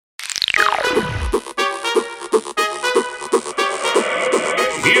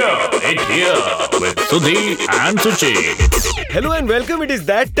right here with Sudhi and Suchi. Hello and welcome. It is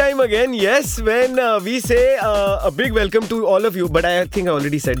that time again. Yes, when we say a big welcome to all of you. But I think I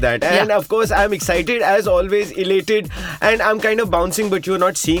already said that. And of course, I'm excited as always, elated. And I'm kind of bouncing, but you're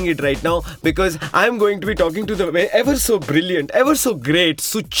not seeing it right now because I'm going to be talking to the ever so brilliant, ever so great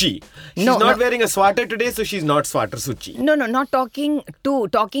Suchi. She's not wearing a sweater today, so she's not sweater Suchi. No, not talking to,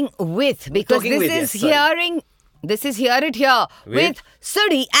 talking with. Because Talking this is Hear It Here with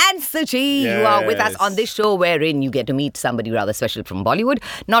Sudhi and Suchi. Yes. You are with us on this show wherein you get to meet somebody rather special from Bollywood.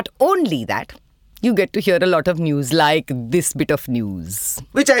 Not only that, you get to hear a lot of news like this bit of news.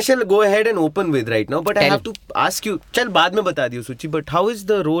 Which I shall go ahead and open with right now. But I Tell. have to ask you, chal baad mein bata diyo Suchi, but how is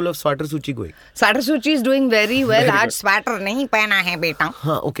the role of sweater Suchi going? Sweater Suchi is doing very well. Very Aaj good. sweater nahi pehna hai beta.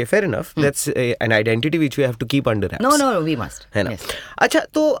 Okay, fair enough. That's an identity which we have to keep under wraps. No, we must. है ना? Yes. अच्छा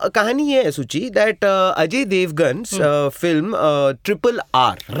तो कहानी ये है सुची that Ajay देवगन्स film Triple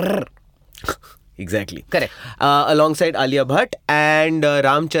R. Exactly. Correct. Alongside Alia Bhatt and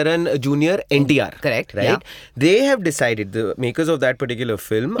Ram Charan Jr. NTR. Correct, Right? yeah. They have decided, the makers of that particular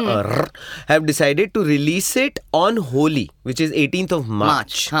film have decided to release it on Holi, which is 18th of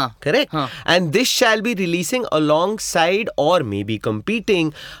March. Correct? And this shall be releasing alongside or maybe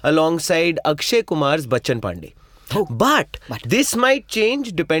competing alongside Akshay Kumar's Bachchan Pandey. But this might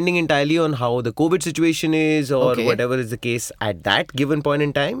change depending entirely on how the COVID situation is or whatever is the case at that given point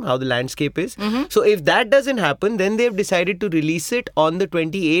in time, how the landscape is. So if that doesn't happen, then they've decided to release it on the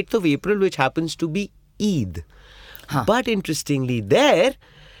 28th of April, which happens to be Eid. But interestingly there,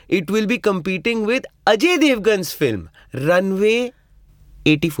 it will be competing with Ajay Devgan's film, Runway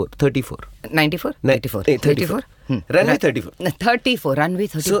 34. 94? 34. 34? Runway 34. 34, Runway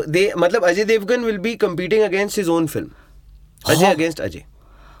 34. So Ajay Devgan will be competing against his own film. Ajay against Ajay.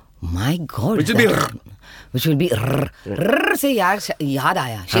 My God. Which will be रर से याद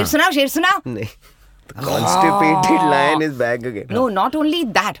आया. शेर सुनाओ. नहीं. The constipated lion is back again. No, not only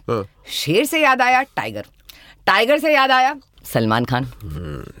that. शेर से याद आया टाइगर. टाइगर से याद आया Salman Khan.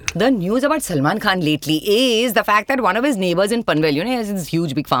 The news about Salman Khan lately is the fact that one of his neighbors in Panvel, he has this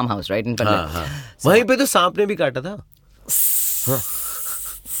huge big farmhouse, right, in Panvel. वहीं पे तो सांप ने भी काटा था.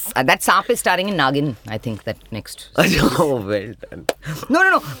 That Saap is starring in Nagin, I think, that next. Oh, well done.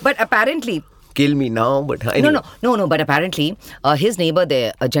 No. But apparently... Kill me now, but anyway. No. But apparently, his neighbor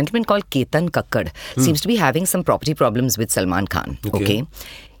there, a gentleman called Ketan Kakkad, seems to be having some property problems with Salman Khan. Okay.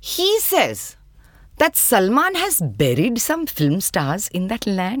 He says that Salman has buried some film stars in that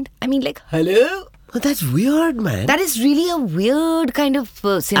land. I mean, like, hello? Oh, that's weird, man. That is really a weird kind of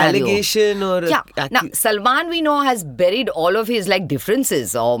scenario. Allegation or... Now, Salman, we know, has buried all of his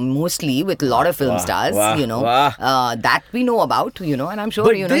differences, or mostly with a lot of film stars, that we know about, and I'm sure,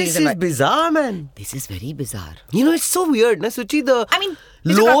 but this is bizarre, man. This is very bizarre. It's so weird, na, Suchi, mean,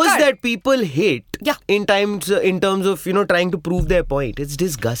 laws that people hate in terms of, trying to prove their point. It's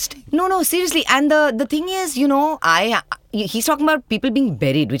disgusting. No, seriously. And the thing is, he's talking about people being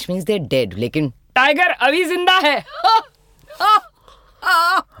buried, which means they're dead. Lekin Tiger abhi zinda hai.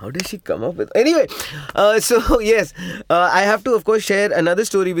 How did she come up with... Anyway, so yes, I have to, of course, share another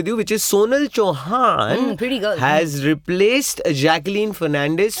story with you, which is Sonal Chauhan pretty girl. has replaced Jacqueline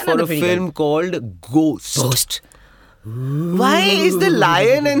Fernandez for a film called Ghost. Why is the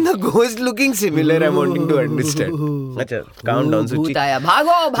lion and the ghost looking similar? I'm wanting to understand. Achha, calm down, Suchi. Bhootaya,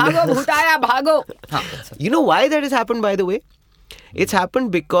 bhago, bhootaya, bhago. You know why that has happened, by the way? It's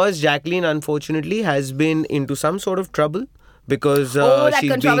happened because Jacqueline, unfortunately, has been into some sort of trouble. Because that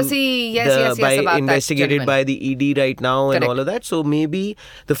she's controversy, being about investigated by the ED right now and all of that. So maybe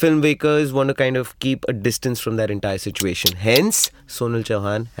the filmmakers want to kind of keep a distance from that entire situation. Hence, Sonal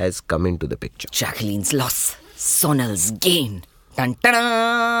Chauhan has come into the picture. Jacqueline's loss, Sonal's gain. Dun, dun,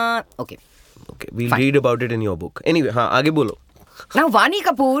 dun. Okay, we'll read about it in your book. Anyway, aage bolo. Now, Vani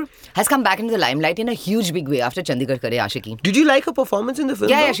Kapoor has come back into the limelight in a huge big way after Chandigarh Kare Aashiki. Did you like her performance in the film?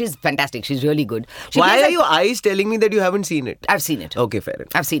 Yeah, she's fantastic. She's really good. Why are your eyes telling me that you haven't seen it? I've seen it. Okay, fair enough.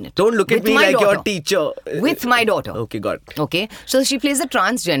 I've seen it. Don't look at me like your teacher. With my daughter. Okay, got it. Okay, so she plays a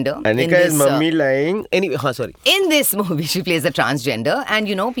transgender. Anika is mummy lying. Anyway, sorry. In this movie, she plays a transgender,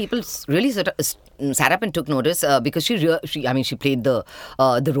 and people really sat up and took notice because she played the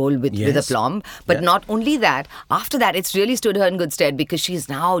role with aplomb. But not only that, after that, it's really stood her in good stead because she's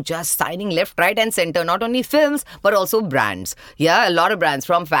now just signing left, right, and center. Not only films but also brands. Yeah, a lot of brands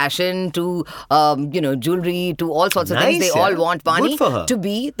from fashion to jewelry to all sorts of things. They all want Vani to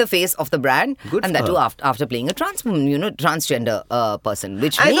be the face of the brand, and that too after playing a transgender person,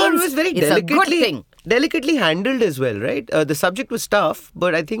 which I means thought it was very it's a good thing. delicately handled as well, right? The subject was tough,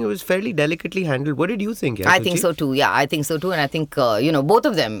 but I think it was fairly delicately handled. What did you think? I think so too. Yeah, I think so too. And I think, both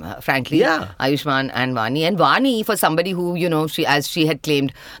of them, frankly, Ayushmann and Vani. And Vani, for somebody who, she had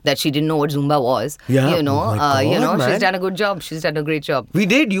claimed that she didn't know what Zumba was, she's done a good job. She's done a great job. We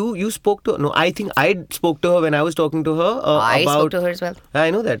did. You spoke to her. No, I think I spoke to her when I was talking to her I spoke to her as well.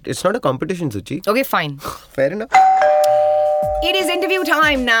 I know that. It's not a competition, Suchi. Okay, fine. Fair enough. It is interview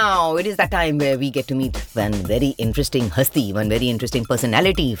time now. It is that time where we get to meet one very interesting hasti, one very interesting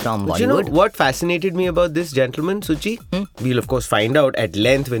personality from Bollywood. You know what fascinated me about this gentleman, Suchi? We'll of course find out at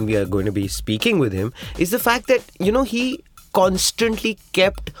length when we are going to be speaking with him, is the fact that, he constantly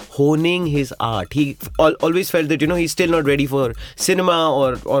kept honing his art. He always felt that, he's still not ready for cinema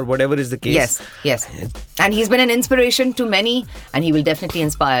or whatever is the case. Yes. And he's been an inspiration to many, and he will definitely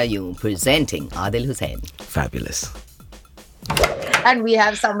inspire you. Presenting Adil Hussain. Fabulous. And we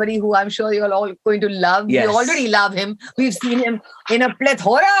have somebody who I'm sure you're all going to love. Yes. We already love him. We've seen him in a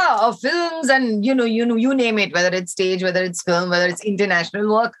plethora of films and, you name it, whether it's stage, whether it's film, whether it's international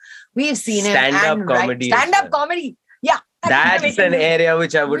work. We've seen him. Stand-up comedy. Stand-up comedy. Yeah. That's an area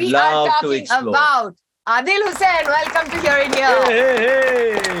which I would love to explore. About Adil Hussain. Welcome to Hearing Here.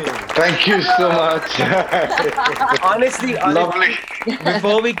 Hey. Thank you so much. Honestly, Lovely.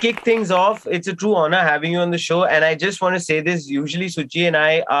 before we kick things off, it's a true honor having you on the show. And I just want to say this, usually Suchi and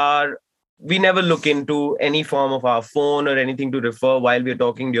I we never look into any form of our phone or anything to refer while we're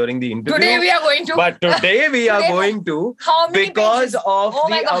talking during the interview. Today we are going to. But today we are going to. How many because pages? of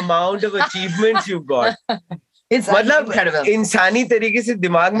the amount of achievements you've got. It's incredible. इंसानी तरीके से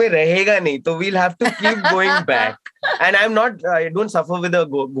दिमाग में रहेगा नहीं, तो we'll have to keep going back. And I don't suffer with a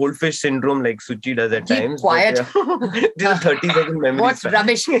goldfish syndrome like Suchi does at times. Keep quiet. Till 30-second memory. What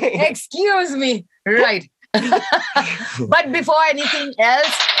rubbish. Excuse me. Right. But before anything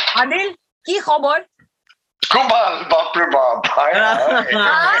else, Adil, ki khabar? Kubal, Bap re Bap.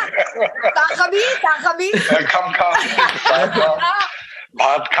 Takabi. Come.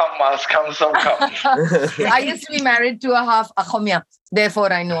 Bhat come, mas come, sab come. I used to be married to a half Akhomya.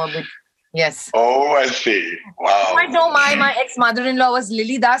 Therefore, I know a bit. Yes. Oh, I see. Wow. You might know my ex-mother-in-law was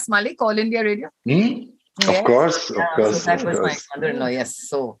Lily Das Malik, All India Radio. Yes. Of course. So that was my mother-in-law, yes.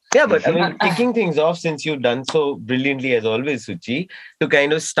 So yeah, but I mean, kicking things off, since you've done so brilliantly as always, Suchi, to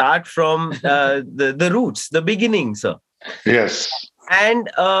kind of start from the roots, the beginnings, sir. Yes. And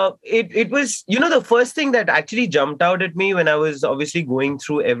it was, the first thing that actually jumped out at me when I was obviously going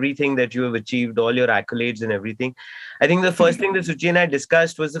through everything that you have achieved, all your accolades and everything. I think the first thing that Suchi and I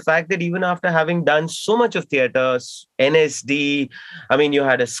discussed was the fact that even after having done so much of theatre, NSD, I mean, you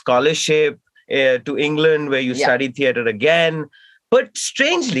had a scholarship to England where you studied theatre again. But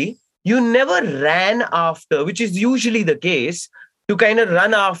strangely, you never ran after, which is usually the case, to kind of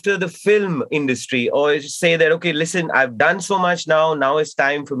run after the film industry or say that, okay, listen, I've done so much now it's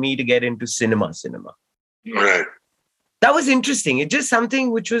time for me to get into cinema. Right. That was interesting. It's just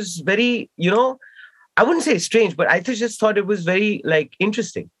something which was very, I wouldn't say strange, but I just thought it was very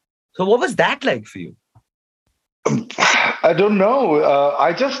interesting. So what was that like for you? I don't know.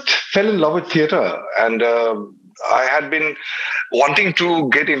 I just fell in love with theatre and I had been wanting to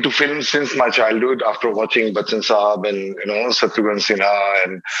get into film since my childhood after watching Bachchan Saab and Shatrughan Sinha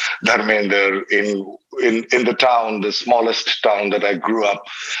and Dharmender in the town, the smallest town that I grew up.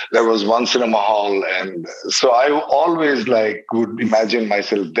 There was one cinema hall, and so I always would imagine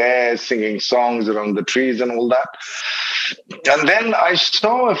myself there singing songs around the trees and all that. And then I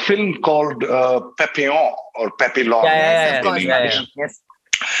saw a film called Papillon or Papillon. Yes.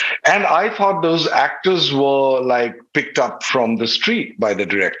 And I thought those actors were picked up from the street by the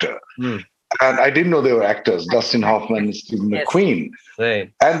director. And I didn't know they were actors, Dustin Hoffman, Steve McQueen.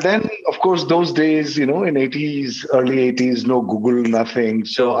 Right. And then, of course, those days, in early 80s, no Google, nothing.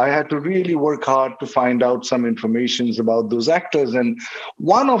 So I had to really work hard to find out some information about those actors. And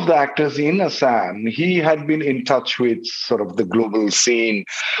one of the actors in Assam, he had been in touch with sort of the global scene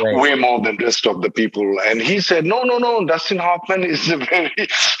way more than the rest of the people. And he said, no, Dustin Hoffman is a very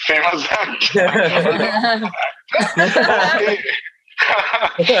famous actor.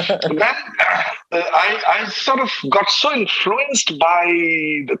 Then I sort of got so influenced by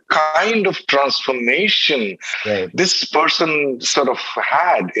the kind of transformation this person sort of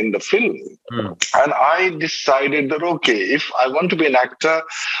had in the film. And I decided that, okay, if I want to be an actor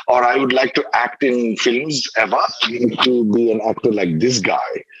or I would like to act in films ever, I need to be an actor like this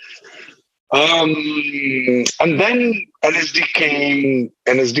guy. And then NSD came,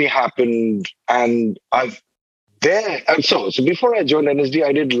 NSD happened, and So before I joined NSD,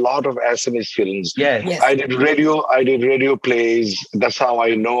 I did a lot of Assamese films. Yes. I did radio plays. That's how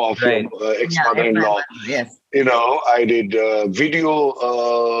I know of Right. your ex-mother-in-law. Yes. I did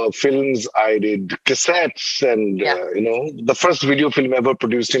video films. I did cassettes, and the first video film ever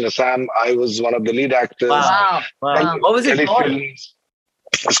produced in Assam. I was one of the lead actors. Wow. What was it called? Telefilms.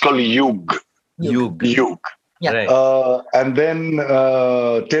 It's called Yug. Yug. Yeah. Right. And then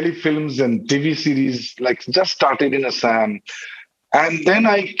telefilms and TV series just started in Assam. And then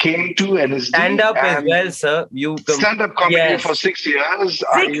I came to NSD. Stand up as well, sir. Stand-up comedy for 6 years.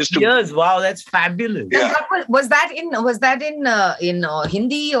 6 years. Wow, that's fabulous. Yeah. Was that in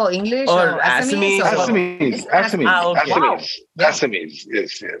Hindi or English Or Assamese? Assamese. Assamese.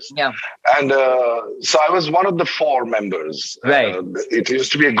 Yes. Yeah. And so I was one of the 4 members. Right. It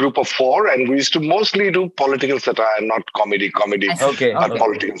used to be a group of 4, and we used to mostly do political satire, not comedy. Okay. Not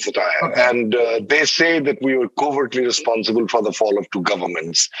political satire. Okay. And they say that we were covertly responsible for the fall of 2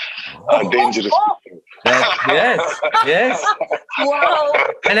 governments. Dangerous people. Yes. Wow.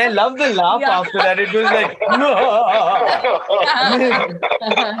 And I love the laugh after that. It was like,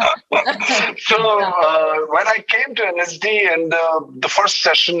 So when I came to NSD, and the first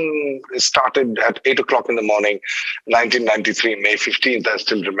session started at 8 o'clock in the morning, 1993, May 15th, I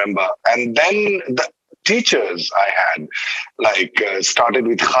still remember. And then the teachers I had, started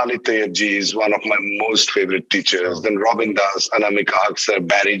with Khalid Tayyabji, is one of my most favorite teachers. Then Robin Das, Anamika Aksar,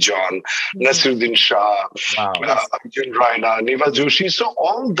 Barry John, Nasiruddin Shah, Arjun Raina, Niva Joshi. So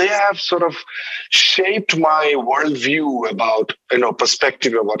all they have sort of shaped my worldview about,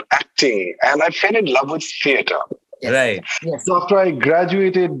 perspective about acting. And I fell in love with theatre. Yes. Right. Yes. So after I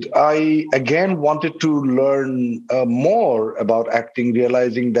graduated, I again wanted to learn more about acting,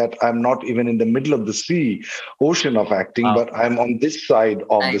 realizing that I'm not even in the middle of the ocean of acting, but I'm on this side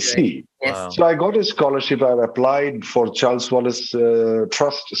of the sea. Yes. Wow. So I got a scholarship. I applied for Charles Wallace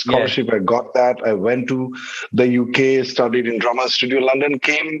Trust scholarship. Yes. I got that. I went to the UK, studied in Drama Studio London,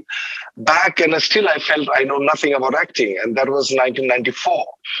 came back, and still I felt I know nothing about acting. And that was 1994.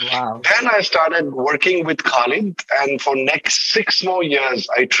 Wow. Then I started working with Khalid, and for next 6 more years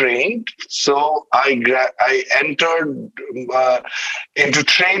I trained. So I entered into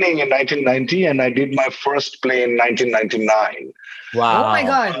training in 1990, and I did my first play in 1999. Wow. Oh my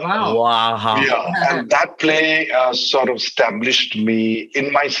God. Wow. Yeah, and that play sort of established me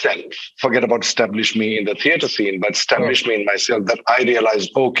in myself. Forget about established me in the theatre scene, but established me in myself, that I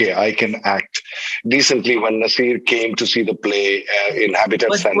realized, okay, I can act decently. When Nasir came to see the play in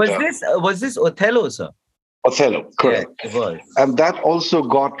Habitat Center. Was this Othello, sir? Othello, correct. Yeah, it was. And that also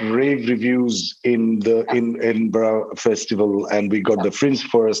got rave reviews in the Edinburgh Festival, and we got the Fringe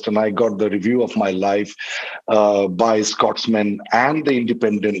first, and I got the review of my life by Scotsman and the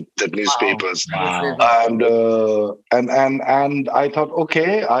Independent, the newspapers. Wow. And I thought,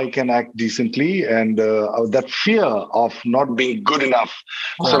 okay, I can act decently, and that fear of not being good enough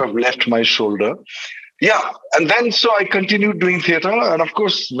sort of left my shoulder. Yeah, and then so I continued doing theatre, and of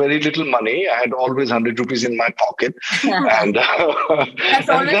course, very little money. I had always 100 rupees in my pocket, and That's and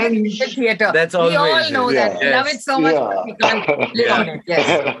always then the theatre. That's We all always know it. that. We Yes. love it so much, but we can't live on it.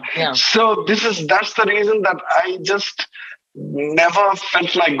 Yes. Yeah. So that's the reason that I just never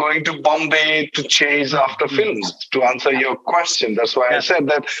felt like going to Bombay to chase after films. To answer your question, that's why I said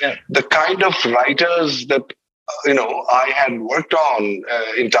that the kind of writers that I had worked on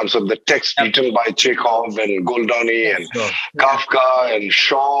in terms of the text written by Chekhov and Goldoni and Kafka and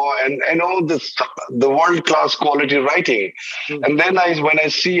Shaw and the world-class quality writing. And then when I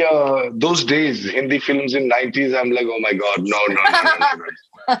see those days Hindi films in 90s, I'm like, oh my God, no.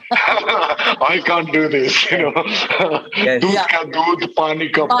 I can't do this, Yes. Doodh ka doodh, pani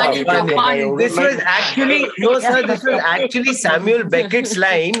ka pani. This was actually, no sir, this was actually Samuel Beckett's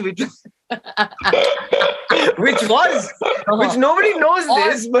line, which nobody knows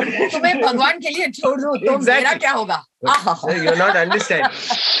this, but तुम्हें भगवान के लिए छोड़ दो तो मेरा क्या होगा? Sir, you're not understanding.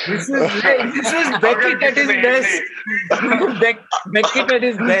 This was Beckett at his best. Beckett at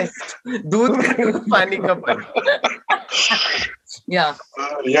his best. Doodh ka doodh, pani ka pani. Yeah.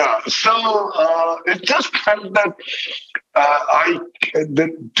 So it just felt that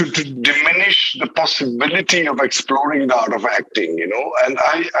to diminish the possibility of exploring the art of acting, and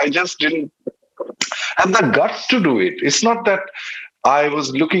I just didn't have the guts to do it. It's not that I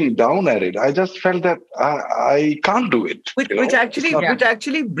was looking down at it. I just felt that I can't do it. Which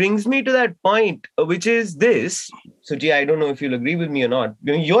actually brings me to that point, which is this. Suchi, I don't know if you'll agree with me or not.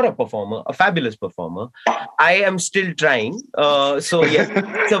 You're a performer, a fabulous performer. I am still trying. So yes,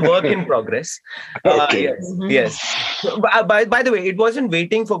 it's a work in progress. Okay. Yes. By the way, it wasn't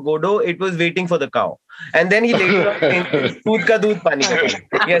waiting for Godot. It was waiting for the cow. And then he later on changed Doodh ka doodh, pani ka pani.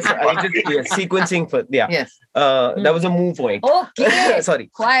 Yes, sequencing for, Yes. That was a move point. Okay. Sorry.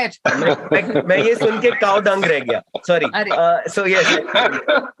 Quiet. मैं ये सुन के cow dung रह गया. Sorry. So yes.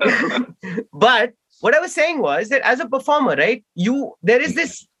 But what I was saying was that as a performer, right, there is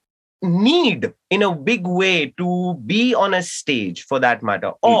this need in a big way to be on a stage, for that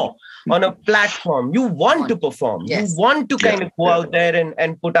matter, or on a platform. You want to perform. Yes. You want to kind of go out there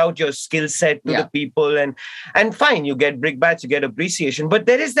and put out your skill set to the people, and fine, you get brickbats, you get appreciation. But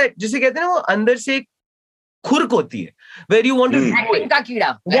there is that, जिसे कहते हैं ना, वो अंदर से एक खुरक होती है, where you want to do Acting ka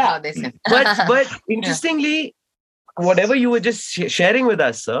कीड़ा. That's how they say. but interestingly, whatever you were just sharing with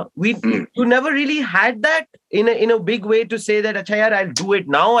us, sir, you never really had that in a big way to say that, "Acha yaar, I'll do it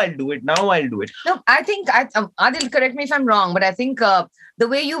now. I'll do it now. I'll do it." No, I think Adil, correct me if I'm wrong, but I think the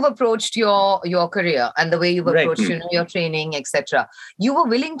way you've approached your career and the way you've approached your training, etc., you were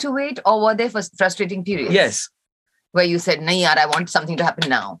willing to wait, or were there frustrating periods? Yes, where you said, "Nahi yaar, I want something to happen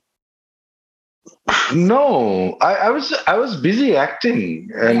now." No, I was busy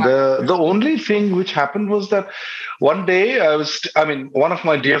acting, and the only thing which happened was that one day one of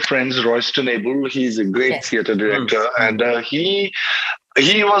my dear friends, Royston Abel, he's a great theatre director, and he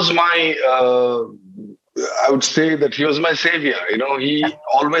was my. I would say that he was my savior. You know, he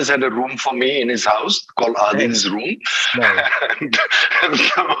always had a room for me in his house called Adil's room. And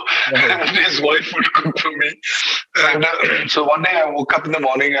his wife would cook for me. And so one day I woke up in the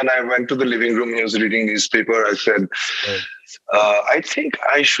morning and I went to the living room. He was reading newspaper. I said, I think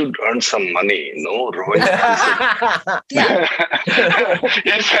I should earn some money, Roy?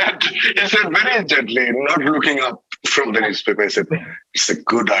 He said very gently, not looking up from the newspaper, I said, "It's a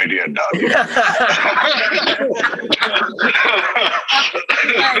good idea, darling."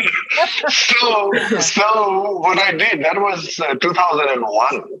 So what I did, that was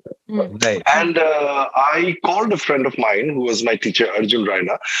 2001. Right. And I called a friend of mine who was my teacher, Arjun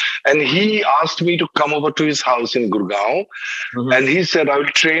Raina, and he asked me to come over to his house in Gurgaon. And he said, "I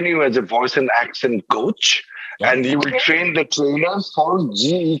will train you as a voice and accent coach, and you will train the trainers for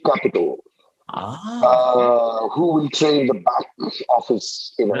GE Capital. Who will train the back office,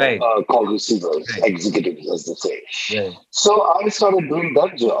 call receivers, executives, as they say." Right. So I started doing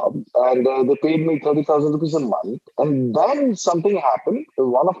that job, and they paid me 30,000 rupees a month. And then something happened.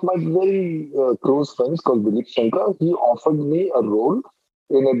 One of my very close friends called Dilip Shankar, he offered me a role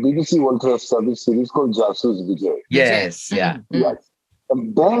in a BBC World Service series called Jasus Vijay. Yes, Yes.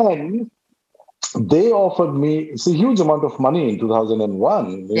 And then they offered me, it's a huge amount of money in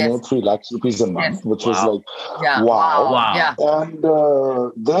 2001, 3 lakhs rupees a month, which was like, wow. Yeah. And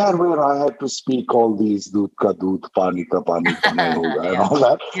there where I had to speak all these doodh ka doodh, pani ka pani, and all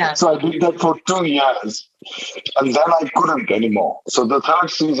that. Yeah. So I did that for 2 years. And then I couldn't anymore. So the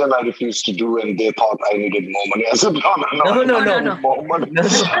third season I refused to do, and they thought I needed more money. I said, no. I don't need more money.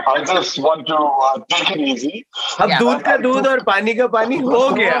 I just want to take it easy. अब दूध का दूध और पानी का पानी हो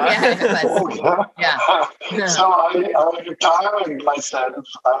गया. So I retired myself.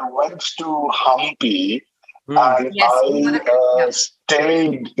 I went to Hampi. And I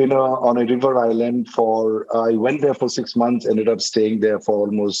stayed, on a river island I went there for 6 months, ended up staying there for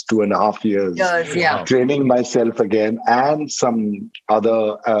almost 2.5 years. Training myself again, and some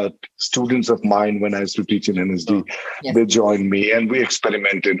other students of mine when I used to teach in NSD, they joined me and we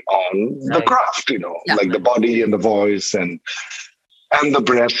experimented on the craft, like the body and the voice and the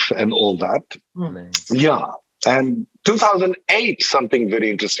breath and all that. Yeah. And 2008, something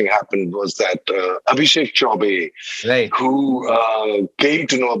very interesting happened was that Abhishek Chaubey, who came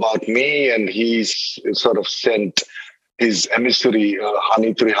to know about me, and he sort of sent his emissary,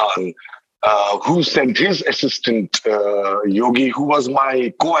 Hani Trihan, who sent his assistant, Yogi, who was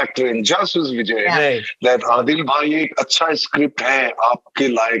my co-actor in Jasus Vijay, that Adil bhai, ek acha script hai, aapke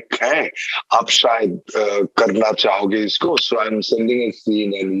layak hai, aap shayad karna chahoge isko. So I'm sending a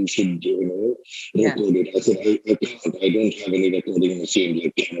scene and you should, record it. I said, I don't have any recording machine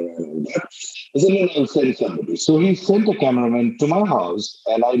like camera and all that. I said, no, I'll send somebody. So he sent a cameraman to my house,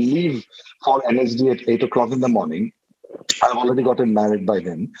 and I leave for NSD at 8 o'clock in the morning. I've already gotten married by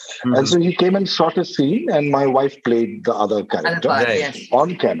then. And so he came and shot a scene, and my wife played the other character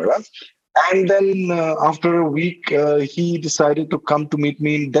on camera. And then after a week, he decided to come to meet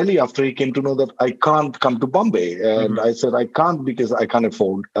me in Delhi after he came to know that I can't come to Bombay. And I said, I can't because I can't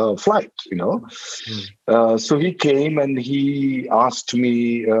afford a flight, So he came and he asked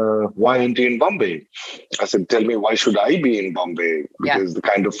me, why aren't you in Bombay? I said, tell me, why should I be in Bombay? Because the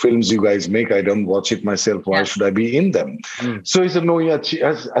kind of films you guys make, I don't watch it myself. Why should I be in them? So he said, no, I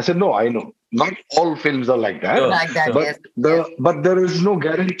said, no, I know. Not all films are like that. Like that, but there is no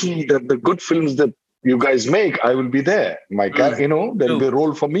guarantee that the good films that you guys make, I will be there. There'll be a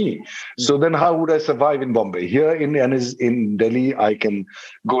role for me. So then how would I survive in Bombay? Here in Delhi, I can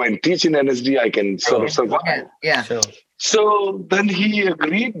go and teach in NSD. I can sort of survive. Yeah. Sure. So then he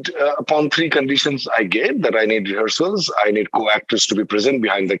agreed upon 3 conditions I gave: that I need rehearsals, I need co-actors to be present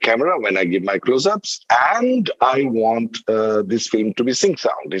behind the camera when I give my close-ups, and I want this film to be sync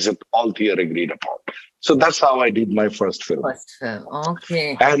sound. Is it all Theo agreed upon? So that's how I did my first film.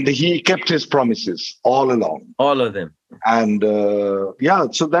 Okay. And he kept his promises all along. All of them. And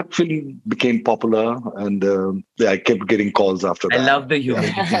so that film became popular, and I kept getting calls after that. I love the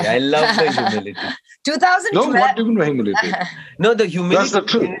humility. 2012. No, what do you mean humility? No, the humility. That's the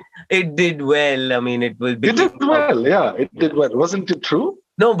truth. It did well. I mean, it will be. It did well, yeah. It did well. Wasn't it true?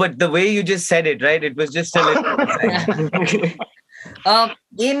 No, but the way you just said it, right? It was just a little.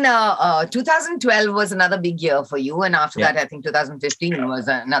 In 2012 was another big year for you, and after that, I think 2015 was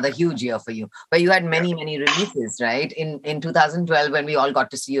another huge year for you, where you had many releases, right? In 2012, when we all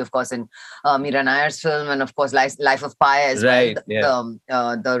got to see you, of course, in Meera Nair's film, and of course, Life of Pi as right, well,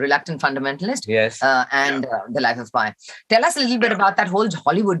 the Reluctant Fundamentalist, and the Life of Pi. Tell us a little bit about that whole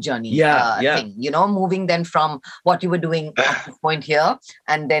Hollywood journey thing. Moving then from what you were doing at this point here,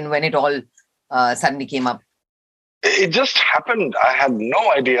 and then when it all suddenly came up. It just happened. I had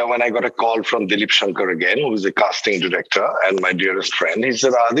no idea when I got a call from Dilip Shankar again, who is a casting director and my dearest friend. He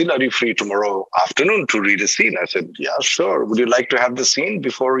said, Adil, are you free tomorrow afternoon to read a scene? I said, yeah, sure. Would you like to have the scene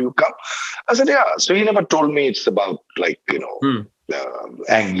before you come? I said, yeah. So he never told me it's about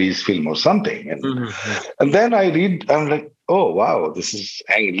Ang Lee's film or something. And then I read, I'm like, oh, wow, this is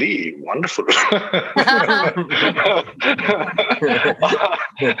Ang Lee. Wonderful.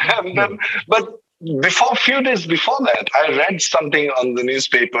 But a few days before that, I read something on the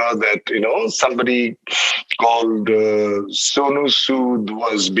newspaper that, somebody called Sonu Sood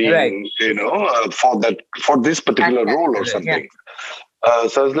was being, for this particular role or something.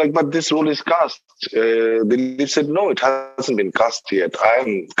 So I was like, but this role is cast. They said, no, it hasn't been cast yet. I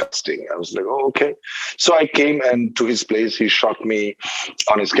am casting. I was like, oh, okay. So I came and to his place, he shot me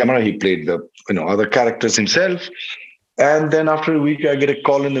on his camera. He played the, other characters himself. And then after a week, I get a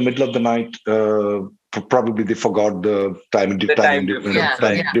call in the middle of the night. Probably they forgot the time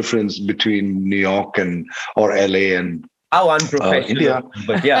difference between New York or LA and how unprofessional. India.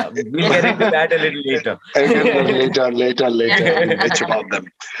 But yeah, we'll get into that a little later. later. We'll bitch about them.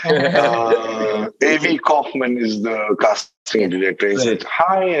 A.V. Kaufman is the casting director. He said,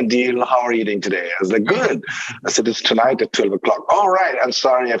 hi, Adil, how are you doing today? I was like, good. I said, it's tonight at 12 o'clock. All right, I'm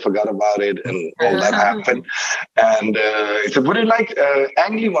sorry, I forgot about it. And all that happened. And he said, would you like,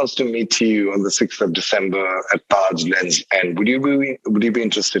 Ang Lee wants to meet you on the 6th of December at Taj Lens. And would you be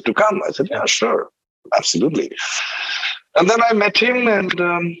interested to come? I said, yeah, sure. Absolutely. And then I met him, and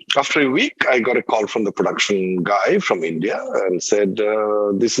after a week, I got a call from the production guy from India and said,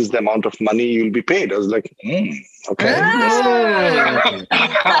 this is the amount of money you'll be paid. I was like, okay.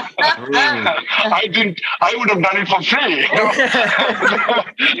 I would have done it for free.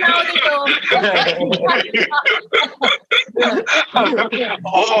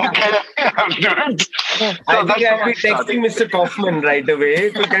 Okay, I'll do it. I think I'll be texting Mr. Kaufman right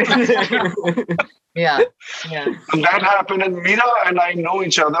away. Yeah. And that happened, and Meera and I know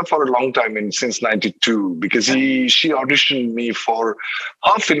each other for a long time, since '92, because she auditioned me for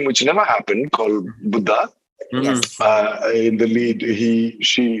her film, which never happened, called Buddha. Yes. In the lead,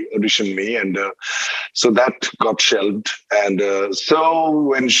 she auditioned me, and so that got shelved. And so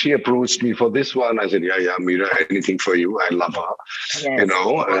when she approached me for this one, I said, yeah, Meera, anything for you. I love her,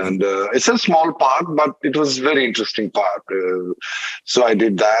 and it's a small part, but it was a very interesting part. So I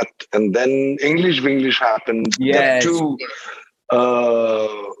did that, and then English happened. Yes.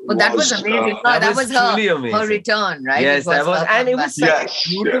 That was amazing. That was her return, right? Yes, that was, and it was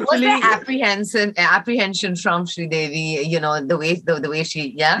beautifully. Was there apprehension from Sridevi? The way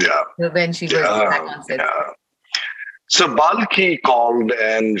she, when she was back on set. Yeah. So Balki called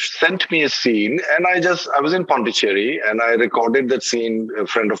and sent me a scene, and I was in Pondicherry, and I recorded that scene. A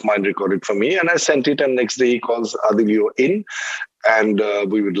friend of mine recorded for me, and I sent it. And next day he calls, Adil, you're in, and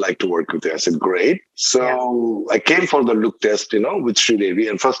we would like to work with you. I said, great. So I came for the look test, with Sridevi,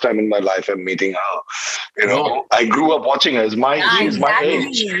 and first time in my life I'm meeting her. I grew up watching her. She's my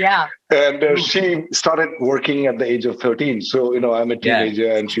age. Yeah. And she started working at the age of 13. So, I'm a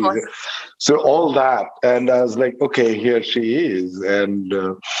teenager, and she's... So all that. And I was like, okay, here she is. And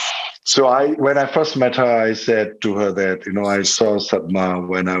so when I first met her, I said to her that, I saw Sadma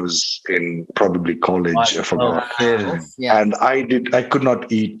when I was in probably college, I forgot. And I could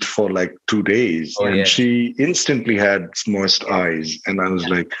not eat for like 2 days. And she instantly had moist eyes. And I was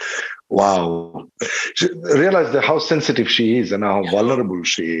like, wow. Realized that how sensitive she is and how vulnerable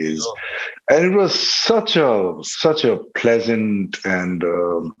she is. And it was such a pleasant and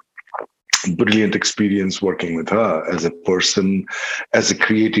brilliant experience working with her as a person, as a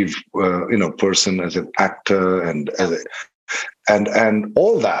creative, person, as an actor, and and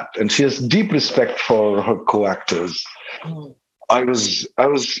all that. And she has deep respect for her co-actors. I was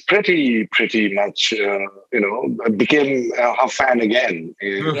pretty much, became her fan again.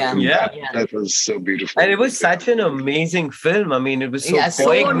 That was so beautiful. And it was such an amazing film. I mean, it was so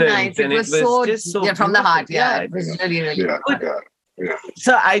poignant. So nice. And it was just so from the heart. Yeah, it was really good. Yeah.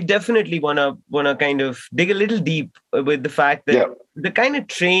 So I definitely wanna kind of dig a little deep with the fact that the kind of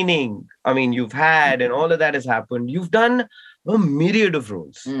training, I mean, you've had and all of that has happened. You've done a myriad of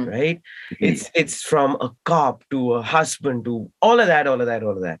roles, right? It's from a cop to a husband to all of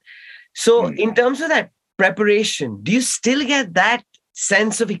that. So in terms of that preparation, do you still get that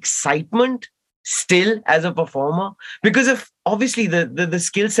sense of excitement still as a performer? Because of obviously the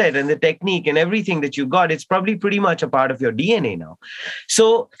skill set and the technique and everything that you got, it's probably pretty much a part of your DNA now.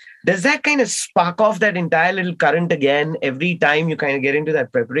 So does that kind of spark off that entire little current again every time you kind of get into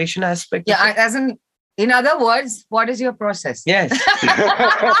that preparation aspect? Yeah, as in other words, what is your process? Yes.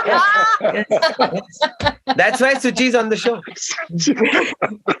 Yes. That's why Suchi's on the show.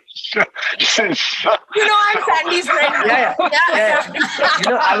 I'm Sandy's friend. Yeah.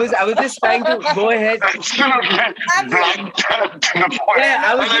 I was just trying to go ahead. I was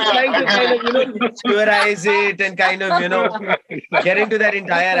just trying to kind of, theorize it and kind of, get into that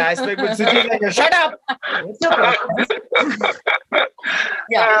entire aspect. But Suchi's like, shut up.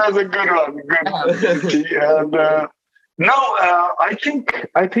 That's a good one. And I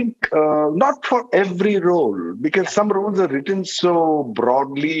think not for every role, because some roles are written so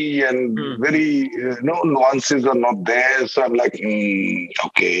broadly and very nuances are not there. So I'm like,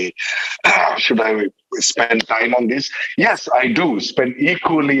 okay, should I spend time on this? Yes, I do spend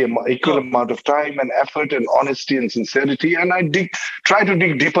equal amount of time and effort and honesty and sincerity, and I try to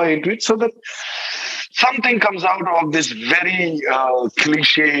dig deeper into it so that something comes out of this very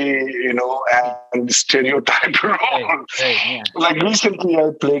cliche, and stereotype role. Right. Like recently,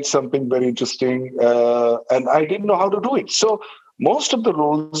 I played something very interesting, and I didn't know how to do it. So most of the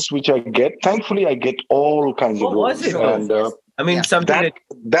roles which I get, thankfully, I get all kinds of roles. And something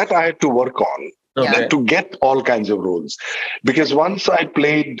that I had to work on. Okay. To get all kinds of roles, because once I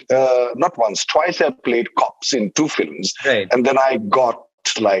played, twice I played cops in 2 films, and then I got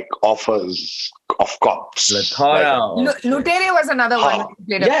like offers of cops. Lutere was another one.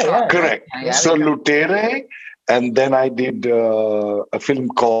 Correct. So Lutere, and then I did a film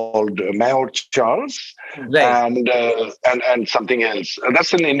called Mayor Charles, and something else.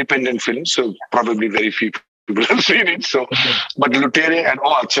 That's an independent film, so probably very few people have seen it. So, but Lutere and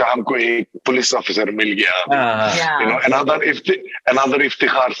हमको एक police officer मिल गया. Another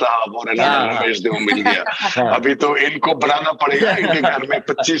Iftikhar Sahab or another Ramesh Dev मिल गया. अभी तो इनको बनाना पड़ेगा. इनके घर में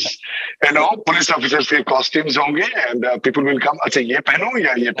 25 police officers के costumes होंगे, and people will come. अच्छा ये पहनो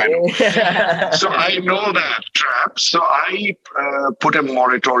या ये पहनो. So I know that trap. So I put a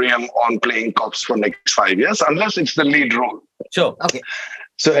moratorium on playing cops for next 5 years unless it's the lead role. Sure. Okay.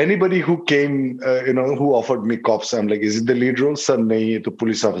 So anybody who came, who offered me cops, I'm like, is it the lead role? Sir, nahi, to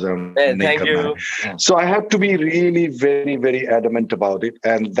police officer. Thank you. So I had to be really very, very adamant about it.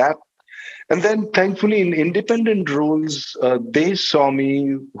 And then thankfully in independent roles, they saw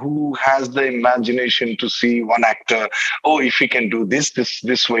me who has the imagination to see one actor. Oh, if he can do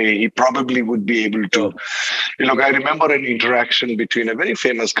this way, he probably would be able to. I remember an interaction between a very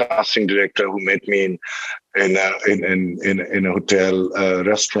famous casting director who met me in a hotel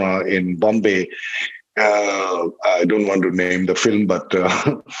restaurant in Bombay. I don't want to name the film, but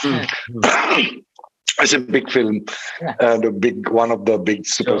it's a big film, and one of the big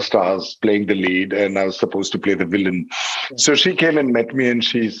superstars playing the lead, and I was supposed to play the villain. So she came and met me, and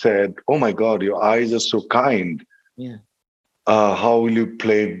she said, "Oh my God, your eyes are so kind. How will you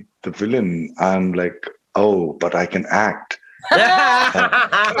play the villain?" I'm like, "Oh, but I can act." that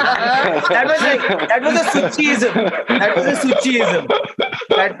was a Suchiism.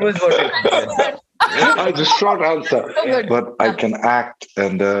 That was what it was. The short answer. But I can act,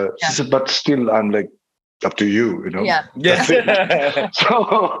 and she said, "But still," I'm like, "Up to you, Yeah.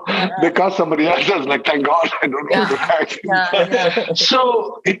 So because somebody else was like, "Thank God, I don't want to act."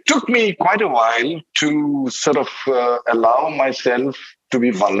 So it took me quite a while to sort of allow myself to be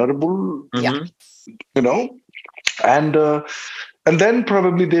vulnerable. And And then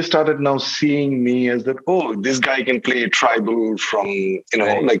probably they started now seeing me as that, oh, this guy can play tribal from,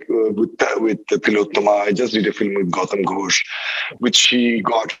 like with Tilottama. I just did a film with Gautam Ghosh, which she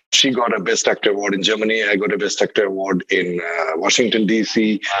got a Best Actor award in Germany. I got a Best Actor award in Washington,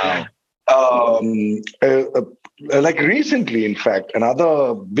 D.C. Wow. Like recently, in fact,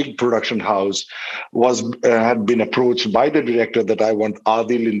 another big production house had been approached by the director that I want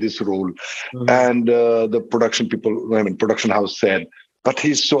Adil in this role, and the production house said, "But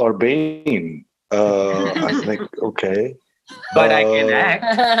he's so urbane." I was like, "Okay." But I can act.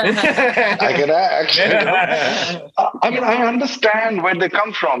 I can act. I mean, I understand where they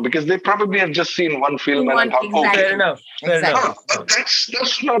come from because they probably have just seen one film and thought, exactly. Fair enough.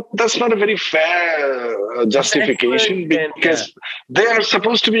 but that's not a very fair justification because they are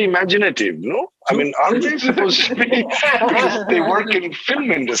supposed to be imaginative, no? I mean, aren't they supposed to be? Because they work in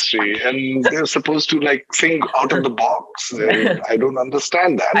film industry and they're supposed to like think out of the box. I don't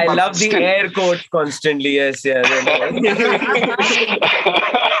understand that. I love the air quotes constantly. Yes, yeah.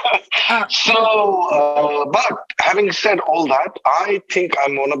 But having said all that, I think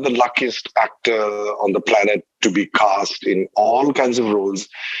I'm one of the luckiest actor on the planet to be cast in all kinds of roles,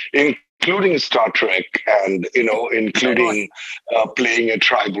 including Star Trek and, including playing a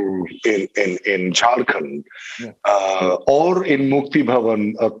tribal in Jharkhand or in Mukti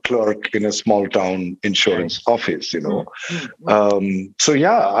Bhavan, a clerk in a small town insurance office, So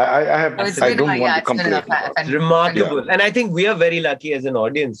yeah, I don't want to complain. Remarkable. And I think we are very lucky as an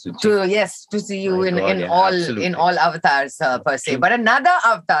audience, Suchi. To see you in all avatars per se. But another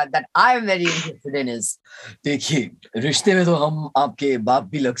avatar that I am very interested in is, देखिए रिश्ते में तो हम आपके बाप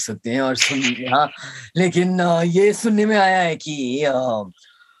भी लग सकते हैं और लेकिन ये सुनने में आया है कि आप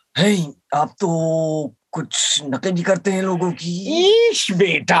तो कुछ नकल भी करते हैं लोगों की। ईश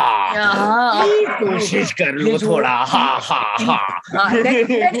बेटा, कोशिश कर लो थोड़ा।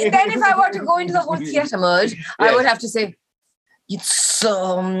 Then if I were to go into the whole theatre merge, I would have to say, it's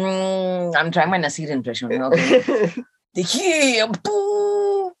I'm trying my Nasir impression. देखिए अब तो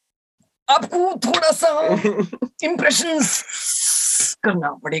आपको थोड़ा सा impressions करना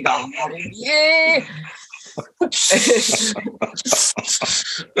पड़ेगा हमारे लिए।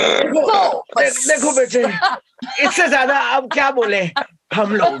 देखो बेटे, इससे ज्यादा अब क्या बोले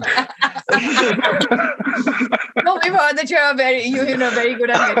हम लोग। No, we've heard that you're very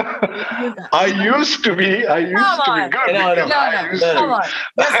good at it. I used to be good. Come on.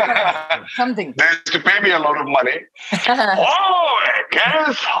 Something. They used to pay me a lot of money.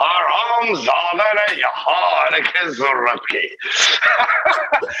 Guess haram zada hai yahan ke zurrat ki.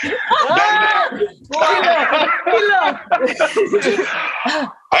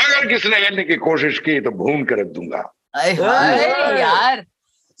 अगर किसने कहने की कोशिश की तो भून कर रख दूंगा। यार।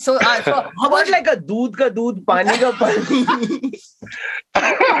 So how about like a दूध का दूध, पानी का पानी?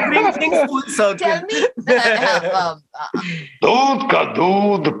 Bring things full circle. Tell me. दूध का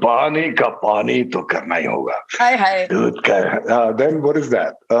दूध, पानी का पानी तो करना ही होगा। हाय। दूध का then what is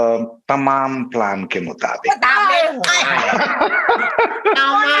that? तमाम प्लान के मुताबिक।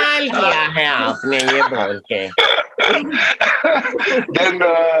 कमाल किया है आपने ये बोल के। Then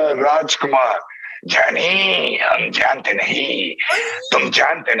राजकुमार, जानी हम जानते नहीं, तुम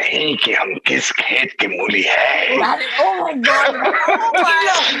जानते नहीं कि हम किस खेत के मूली है। Oh my God!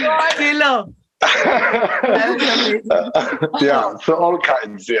 Yeah, so all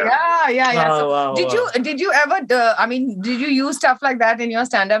kinds. Yeah. So Wow. Did you ever? Did you use stuff like that in your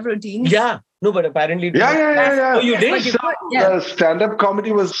stand-up routine? Yeah. No, but apparently. Yeah. Oh, you did? The stand-up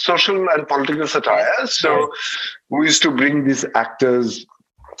comedy was social and political satire. So we used to bring these actors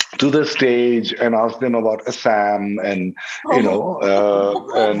to the stage and ask them about Assam and and about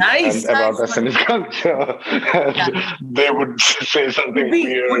Assamese culture. And they would say something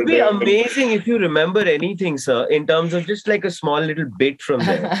weird. It would be amazing if you remember anything, sir, in terms of just like a small little bit from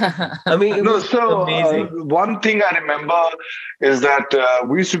there. I mean, it was amazing. One thing I remember is that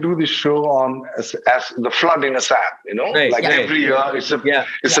we used to do this show on as the flood in Assam. Every year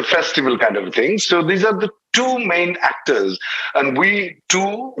it's a festival kind of thing. So these are the two main actors, and we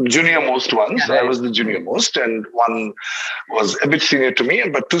two junior most ones. I was the junior most, and one was a bit senior to me,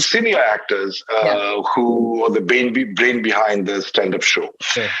 but two senior actors who were the brain behind the stand-up show.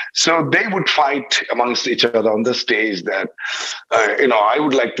 So they would fight amongst each other on the stage that, I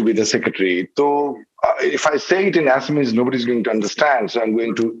would like to be the secretary. So if I say it in Assamese, nobody's going to understand. So I'm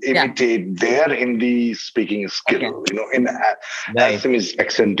going to imitate their Hindi speaking skill, in Assamese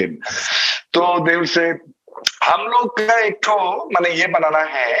accent. So they will say, हम लोग का एक ठो माने ये बनाना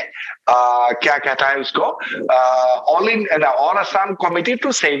है क्या कहता है उसको all Assam committee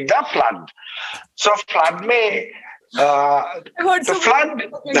to save the flood. So flood में तो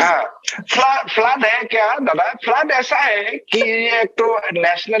फ्लड है क्या दादा? फ्लड ऐसा है कि ये एक तो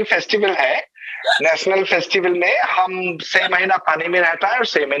नेशनल फेस्टिवल है। नेशनल फेस्टिवल में हम 6 महीना पानी में रहता है और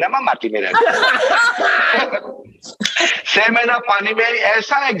 6 महीना में माटी में रहता है। 6 महीना पानी में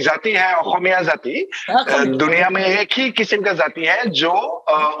ऐसा एक जाति है, अहोमिया जाति, दुनिया में एक ही किस्म का जाति है जो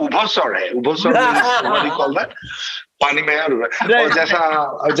उभयचर है। उभयचर पानी में और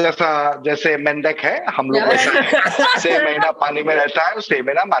जैसे मेंढक है, हम लोग वैसा है। 6 महीना पानी में रहता है और 6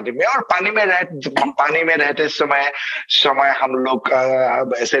 महीना माटी में। और पानी में रहते समय हम लोग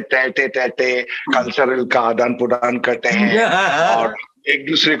ऐसे तैरते कल्चरल का आदान प्रदान करते हैं और एक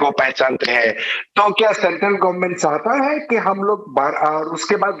दूसरे को पहचानते हैं। तो क्या सेंट्रल गवर्नमेंट चाहता है कि हम लोग और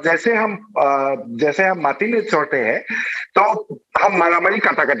उसके बाद जैसे हम माटी में चढ़ते हैं तो हम मारामारी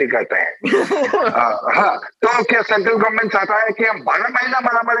काटाकाटी करते हैं। हाँ, तो क्या सेंट्रल गवर्नमेंट चाहता है कि हम 12 महीना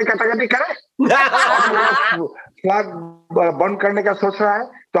मारामारी काटाकाटी करें? फ्लड बंद करने का सोच रहा है।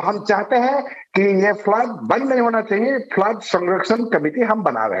 तो हम चाहते हैं कि ये फ्लड बंद नहीं होना चाहिए। फ्लड संरक्षण कमेटी हम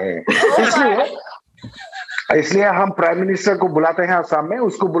बना रहे हैं। इसलिए हम प्राइम मिनिस्टर को बुलाते हैं असम में।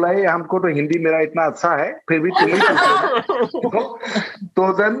 उसको बुलाइए, हमको तो हिंदी मेरा इतना अच्छा है, फिर भी तुम ही तो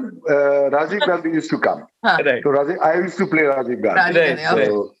then Rajiv Gandhi used to come. तो I used to play Rajiv Gandhi.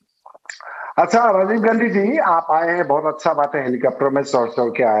 अच्छा, राजीव गांधी जी आप आए हैं, बहुत अच्छा बात है। हेलीकॉप्टर में चढ़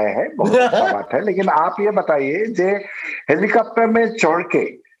के आए हैं, बहुत अच्छा बात है। लेकिन आप ये बताइए, जे हेलीकॉप्टर में चढ़ के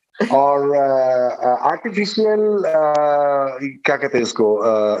और आर्टिफिशियल क्या कहते हैं इसको,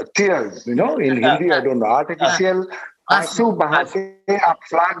 tears, in Hindi I don't know, artificial आंसू बहा के आप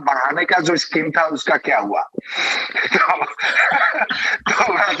फ्लैग बढ़ाने का जो स्कीम था उसका क्या हुआ? तो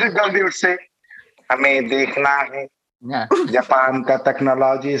राजीव गांधी उससे हमें देखना है जापान का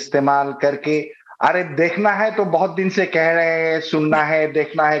टेक्नोलॉजी इस्तेमाल करके। अरे देखना है तो बहुत दिन से कह रहे हैं, सुनना है,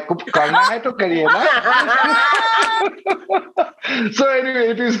 देखना है, कुछ करना है तो करिए ना। So anyway,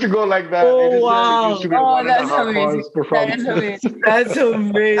 it used to go like that. Oh, wow. It used to be that's amazing. That's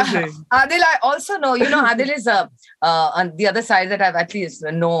amazing. Adil, I also know, Adil is on the other side that I've at least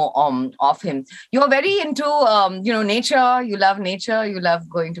know of him. You're very into, nature. You love nature. You love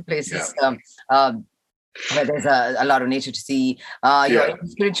going to places. Yeah. Where there's a lot of nature to see, your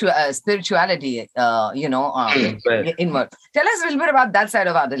spirituality, inward. Tell us a little bit about that side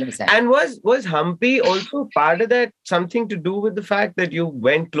of Adil Hussain. And was Hampi also part of that, something to do with the fact that you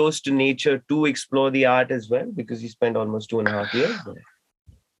went close to nature to explore the art as well? Because you spent almost 2.5 years there.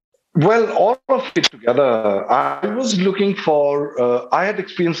 Well, all of it together. I was looking for, I had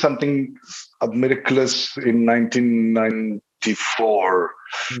experienced something miraculous in 1994.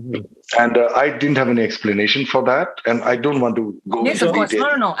 Mm-hmm. And I didn't have any explanation for that. And I don't want to go into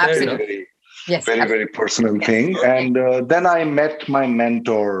detail. No, absolutely. Very personal thing. And then I met my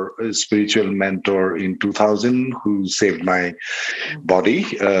mentor, a spiritual mentor in 2000, who saved my body.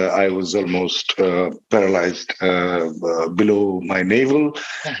 I was almost paralyzed below my navel.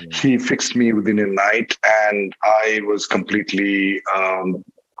 He fixed me within a night, and I was completely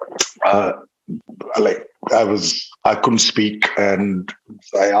I couldn't speak. And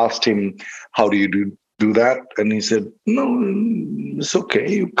I asked him, how do you do that? And he said, no, it's okay,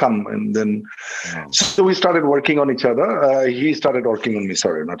 you come. And then so we started working on each other. He started working on me,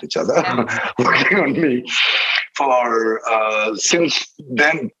 sorry, not each other, working on me for since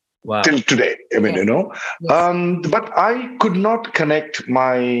then till today. I mean, but I could not connect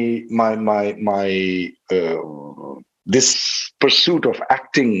my this pursuit of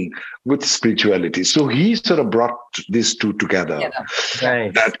acting with spirituality. So he sort of brought these two together.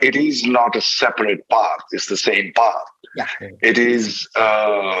 Right. That it is not a separate path, it's the same path. Yeah. It is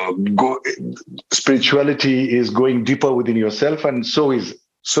spirituality is going deeper within yourself, and so is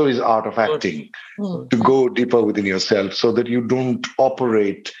art of acting, to go deeper within yourself, so that you don't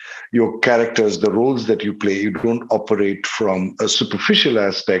operate your characters, the roles that you play, you don't operate from a superficial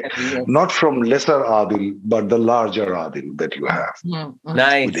aspect, not from lesser Adil, but the larger Adil that you have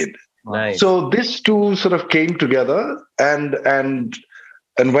within. Nice. So these two sort of came together, and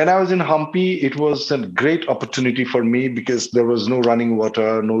when I was in Hampi, it was a great opportunity for me because there was no running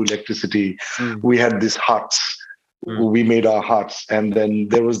water, no electricity. We had these huts. We made our huts, and then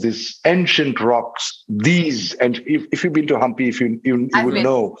there was this ancient rocks. And if you've been to Hampi, you would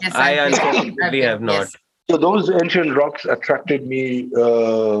know. Yes, I unfortunately have not. Yes. So those ancient rocks attracted me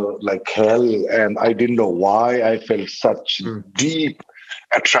like hell, and I didn't know why. I felt such deep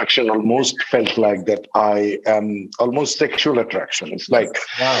attraction, almost felt like that I am almost sexual attraction. It's like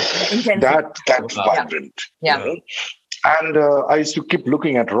that vibrant. Yeah. And I used to keep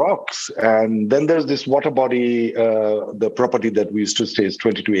looking at rocks. And then there's this water body, the property that we used to stay is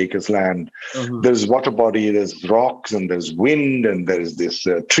 22 acres land. Mhm. There's water body, there's rocks, and there's wind, and there's this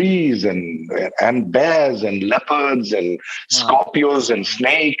trees, and bears, and leopards, and scorpions, and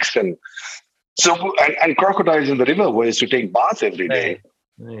snakes, and and crocodiles in the river where I used to take bath every day.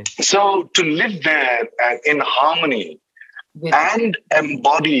 Right. So to live there in harmony and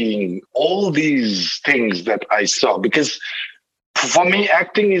embodying all these things that I saw, because for me,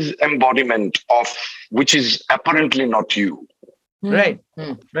 acting is embodiment of which is apparently not you. Right.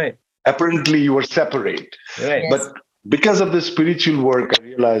 Right. Apparently, you were separate. Right. But because of the spiritual work, I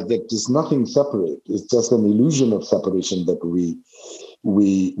realized that there's nothing separate. It's just an illusion of separation that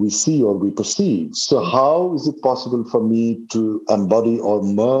we see or we perceive. So how is it possible for me to embody or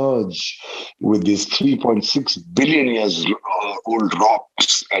merge with these 3.6 billion years old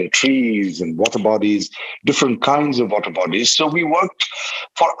rocks and trees and water bodies, different kinds of water bodies? So we worked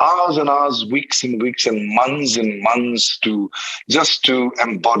for hours and hours, weeks and weeks and months to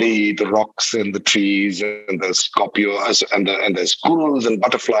embody the rocks and the trees and the scorpions and the squirrels and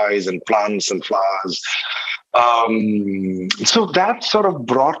butterflies and plants and flowers. So that sort of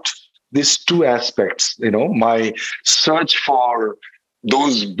brought these two aspects, my search for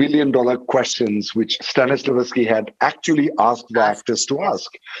those billion-dollar questions which Stanislavski had actually asked the actors to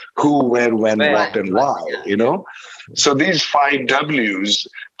ask: who, where, when, what, and why, So these 5 W's,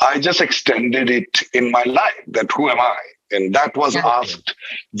 I just extended it in my life, that who am I? And that was asked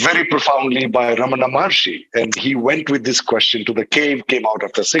very profoundly by Ramana Maharshi. And he went with this question to the cave, came out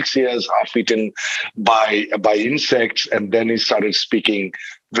after 6 years, half eaten by insects, and then he started speaking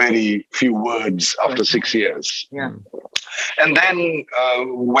very few words after 6 years. Yeah. And then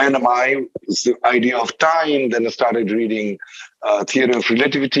when am I? It's the idea of time. Then I started reading Theory of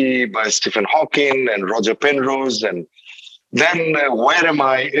Relativity by Stephen Hawking and Roger Penrose, and then where am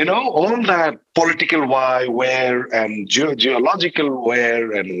I? All that political why, where, and geological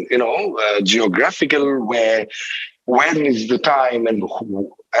where, and geographical where. When is the time, and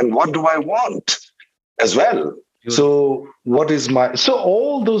what do I want as well? So what is so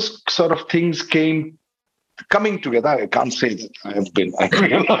all those sort of things coming together. I can't say that I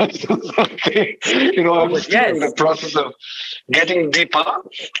realized something. I'm still in the process of getting deeper,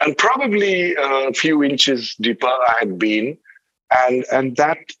 and probably a few inches deeper I had been. And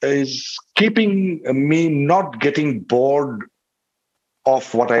that is keeping me not getting bored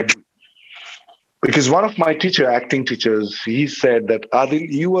of what I do. Because one of my acting teachers, he said that, Adil,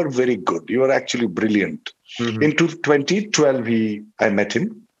 you are very good. You are actually brilliant. Mm-hmm. In 2012, I met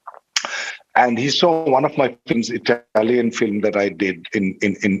him. And he saw one of my films, Italian film that I did in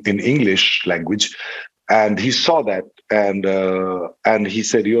English language. And he saw that. And he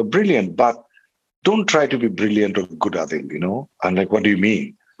said, you're brilliant, but don't try to be brilliant or good, Adil, I'm like, what do you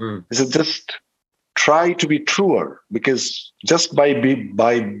mean? He said, just try to be truer, because just by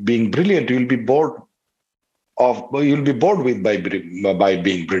being brilliant, you'll be bored with by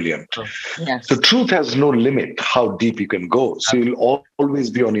being brilliant. Yes. So truth has no limit how deep you can go. So you'll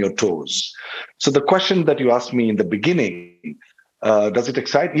always be on your toes. So the question that you asked me in the beginning, does it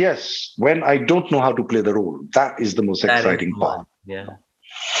excite? Yes. When I don't know how to play the role, that is the most exciting part. Yeah.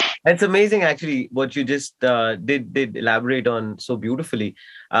 It's amazing, actually, what you just did elaborate on so beautifully.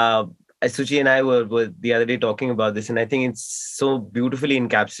 Suchi and I were the other day talking about this, and I think it so beautifully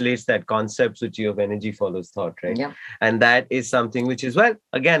encapsulates that concept, Suchi, of energy follows thought, right? Yeah. And that is something which is, well,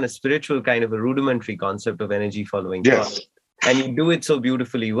 again, a spiritual kind of a rudimentary concept of energy following thought. And you do it so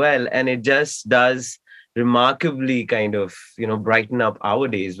beautifully well, and it just does remarkably kind of, brighten up our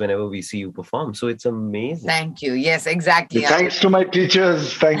days whenever we see you perform. So it's amazing. Thank you. Yes, exactly. Thanks to my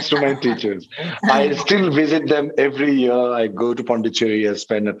teachers. I still visit them every year. I go to Pondicherry. I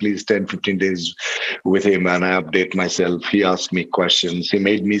spend at least 10, 15 days with him, and I update myself. He asks me questions. He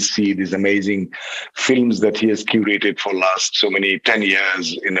made me see these amazing films that he has curated for last 10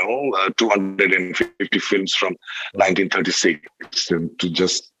 years, 250 films from 1936. And to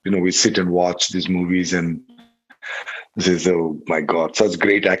just, we sit and watch these movies, and this is, oh my God, such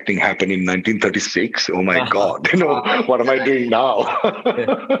great acting happened in 1936. Oh my God, what am I doing now?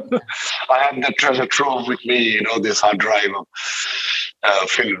 I have the treasure trove with me, this hard drive of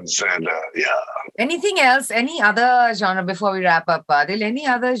films, and Anything else? Any other genre before we wrap up, Adil? Any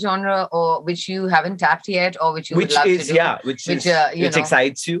other genre or which you haven't tapped yet, or which you would love to do? Which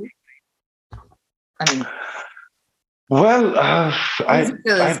excites you? I mean. Well,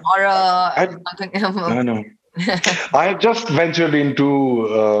 horror. I have just ventured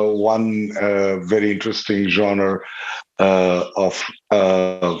into one very interesting genre of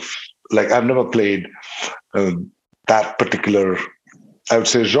I've never played that particular, I would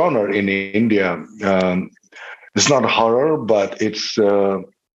say, genre in India. It's not horror, but it's I'm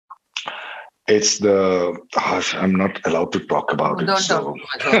not allowed to talk about it. Don't so. talk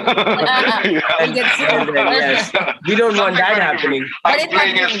too much. Yes. We don't want that happening. I'm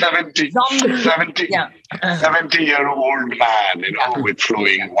playing a 70-year-old man, with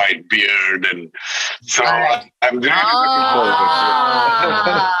flowing white beard, and so I'm really looking forward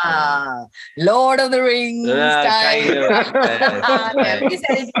to it. Lord of the Rings Kind of. We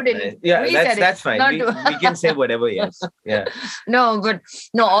said it, couldn't. Yeah, that's fine. We can say whatever, yes. Yeah. No, but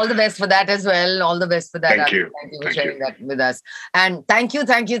no, all the best for that as well. All the best for that. Thank you. Thank you for sharing that with us. And thank you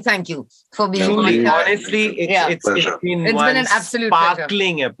for being Truly, on. honestly, it's been an absolute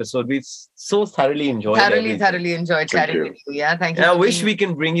sparkling episode. We've so thoroughly enjoyed it. Thoroughly enjoyed chatting with you. Yeah, thank you. I wish we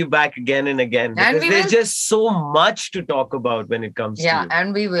can bring you back again and again. Because there's just so much to talk about when it comes to you.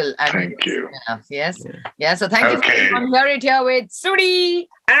 And we will. Thank you. Yes. Yeah, so thank you for being on Hear It Here with Sudhi.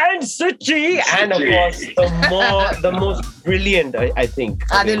 And Suchi. And of course, the most brilliant, I think.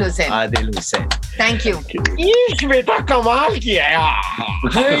 Adil Hussain. Thank you. Eesh, beta kamal kiya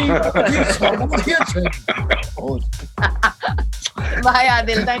Bye,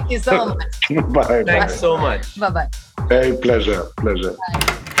 Adil. Thank you so much. Bye. Thanks so much. Bye-bye. Hey, pleasure.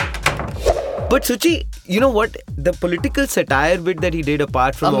 But Suchi, you know what? The political satire bit that he did,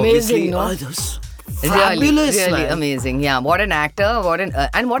 apart from amazing, obviously, fabulous, really man. Amazing. Yeah, what an actor,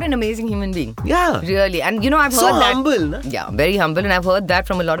 and what an amazing human being. Yeah, really. And I've heard so that. humble, na? Yeah, very humble, and I've heard that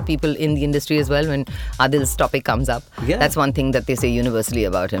from a lot of people in the industry as well. When Adil's topic comes up, that's one thing that they say universally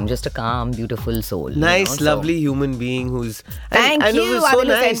about him. Just a calm, beautiful soul. Nice, lovely human being who's. Thank and you. it was so Adil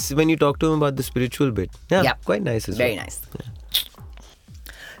nice Hussain. when you talk to him about the spiritual bit. Yeah, quite nice as well. Very nice.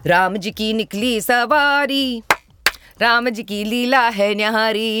 Ram ji की निकली सवारी राम जी की लीला है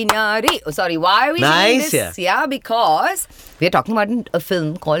न्यारी न्यारी. Oh, sorry, why are we saying this? Yeah, because we are talking about a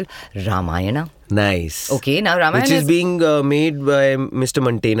film called Ramayana. Nice. Okay, now Ramayana which is being made by Mr.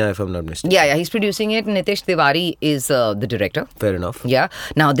 Montana, if I'm not mistaken. Yeah, he's producing it. Nitesh Tiwari is the director. Fair enough. Yeah.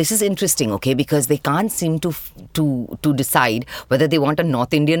 Now this is interesting, okay, because they can't seem to decide whether they want a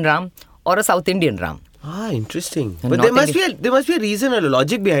North Indian Ram or a South Indian Ram. Ah, interesting. But there must be a reason or a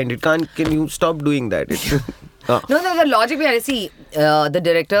logic behind it. Can you stop doing that? No, the logic behind it. See, the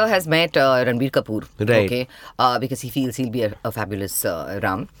director has met Ranbir Kapoor, right? Okay, because he feels he'll be a fabulous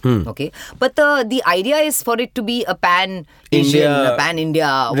Ram. Okay, but the idea is for it to be a pan-Asian,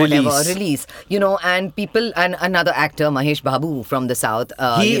 pan-India, whatever release. And people and another actor, Mahesh Babu from the South.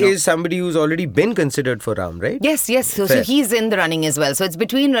 He is somebody who's already been considered for Ram, right? Yes. So he's in the running as well. So it's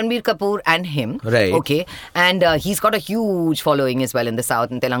between Ranbir Kapoor and him, right? Okay, and he's got a huge following as well in the South,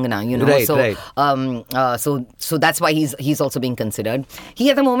 in Telangana. Right. So that's why he's also being considered. He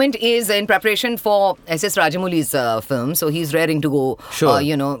at the moment is in preparation for S.S. Rajamouli's film, so he's raring to go.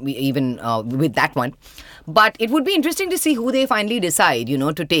 Even with that one. But it would be interesting to see who they finally decide,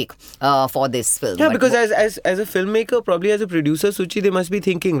 to take for this film. Yeah, because as a filmmaker, probably as a producer, Suchi, they must be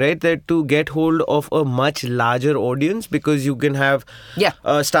thinking, right, that to get hold of a much larger audience, because you can have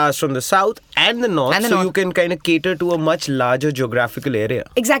stars from the south and the north, you can kind of cater to a much larger geographical area.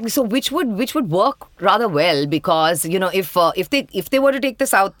 Exactly. So which would work rather well, because if they were to take the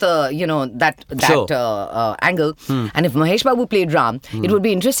south, that angle, and if Mahesh Babu played Ram, it would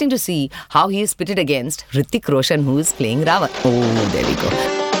be interesting to see how he is pitted against Hrithik Roshan, who is playing Ravan. Oh, there we go.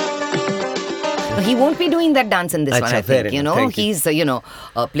 He won't be doing that dance in this one, I think. He's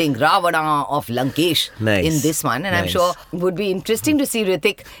playing Ravana of Lankesh in this one, and I'm sure it would be interesting to see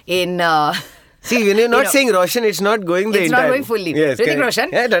Hrithik in. See, when you're not saying Roshan, it's not going the entire... It's not going fully. Yes, Hrithik Roshan.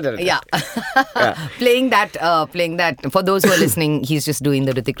 Yeah. Playing that. For those who are listening, he's just doing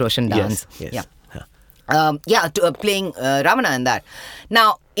the Hrithik Roshan dance. Yes. Yeah. Playing Ravana in that.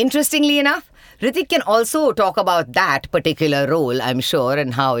 Now, interestingly enough, Hrithik can also talk about that particular role, I'm sure,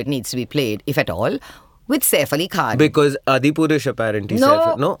 and how it needs to be played, if at all, with Saif Ali Khan. Because Adipurush apparently...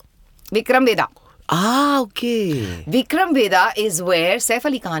 No. Vikram Vedha. Ah, okay. Vikram Vedha is where Saif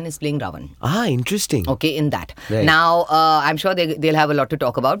Ali Khan is playing Ravan. Ah, interesting. Okay, in that. Right. Now, I'm sure they'll have a lot to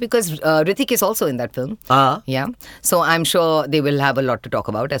talk about, because Hrithik is also in that film. Yeah. So I'm sure they will have a lot to talk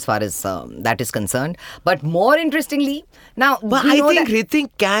about as far as that is concerned. But more interestingly, now... But I think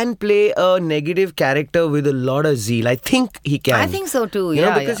Hrithik can play a negative character with a lot of zeal. I think he can. I think so too,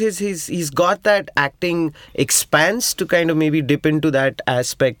 because he's got that acting expanse to kind of maybe dip into that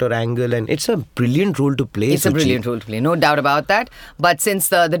aspect or angle, and it's a brilliant role to play. It's a brilliant role to play, no doubt about that. But since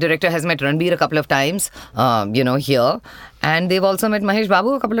the director has met Ranbir a couple of times, here, and they've also met Mahesh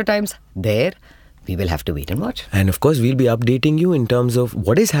Babu a couple of times there, We will have to wait and watch. And of course, we'll be updating you in terms of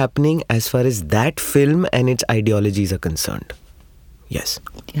what is happening as far as that film and its ideologies are concerned. Yes.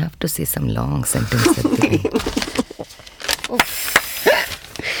 You have to say some long sentence at the end.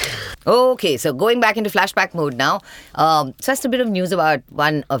 Okay, so going back into flashback mode now. Just a bit of news about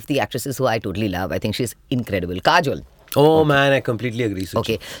one of the actresses who I totally love. I think she's incredible. Kajol. Oh man, I completely agree, Suchi.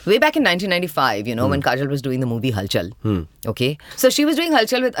 Okay, way back in 1995, when Kajol was doing the movie Halchal. Okay, so she was doing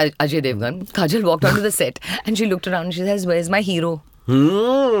Halchal with Ajay Devgan. Kajol walked onto the set and she looked around and she says, "Where's my hero?"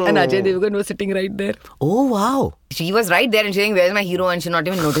 And Ajay Devgan was sitting right there. Oh wow. She was right there and she's saying, "Where's my hero?" And she's not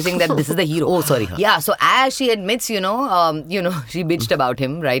even noticing that this is the hero. Oh, sorry. Yeah, so as she admits, she bitched about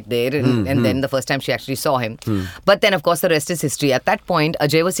him right there. And then the first time she actually saw him. But then, of course, the rest is history. At that point,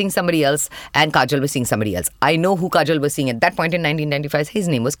 Ajay was seeing somebody else and Kajol was seeing somebody else. I know who Kajol was seeing at that point in 1995. His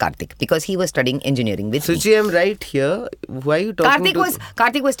name was Karthik because he was studying engineering with me. Suchi, I'm right here. Why are you talking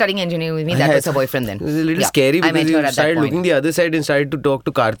Karthik was studying engineering with me. That was her boyfriend then. It was a little scary because you started looking the other side and started to talk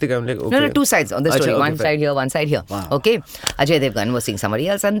to Karthik. I'm like, okay. No, two sides on the story. One side here, one side here. Wow. Okay. Ajay Devgan was seeing somebody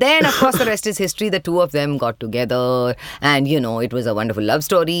else. And then, of course, the rest is history. The two of them got together. And, it was a wonderful love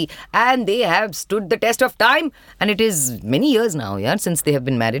story. And they have stood the test of time. And it is many years now, since they have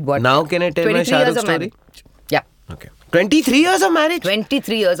been married. What? Now can I tell my Shah Rukh story? Yeah. Okay. 23 years of marriage?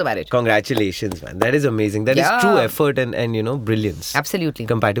 23 years of marriage. Congratulations, man. That is amazing. That is true effort and brilliance. Absolutely.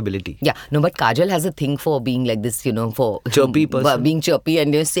 Compatibility. Yeah. No, but Kajol has a thing for being like this, for... Chirpy person. Being chirpy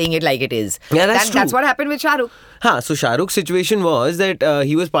and saying it like it is. Yeah, that's true. That's what happened with Shah Rukh. So Shah Rukh's situation was that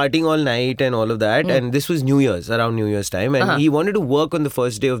he was partying all night and all of that. And this was around New Year's time. And he wanted to work on the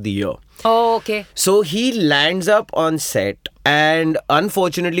first day of the year. Oh, okay. So he lands up on set. And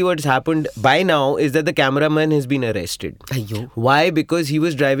unfortunately, what's happened by now is that the cameraman has been arrested. Ayyo. Why? Because he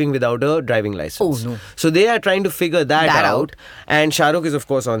was driving without a driving license. Oh, no. So they are trying to figure that out. And Shah Rukh is, of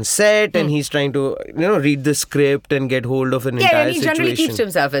course, on set and he's trying to, read the script and get hold of an entire and he situation. generally keeps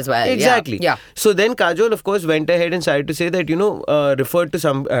himself as well. Exactly. Yeah. So then Kajol, of course, went ahead and started to say that, referred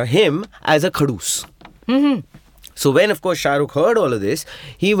to him as a khadoos. So when, of course, Shah Rukh heard all of this,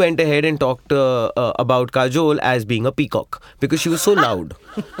 he went ahead and talked about Kajol as being a peacock because she was so loud.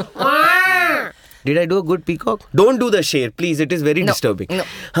 Did I do a good peacock? Don't do the share, please. It is very disturbing. No.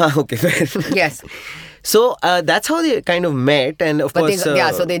 Okay, fair. Yes. So that's how they kind of met, and of course,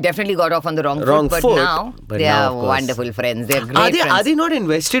 so they definitely got off on the wrong foot. But they are wonderful friends. They are great friends. Are they not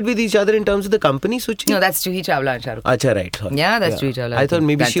invested with each other in terms of the company, Suchi? No, that's Juhi Chawla and Shah Rukh. Acha, right. Sorry. Yeah, that's Juhi Chawla. I thought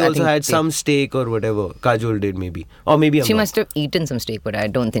maybe she also had some stake or whatever. Kajol did maybe, or maybe she must have eaten some steak, but I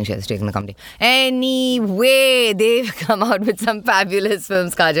don't think she has a stake in the company. Anyway, they've come out with some fabulous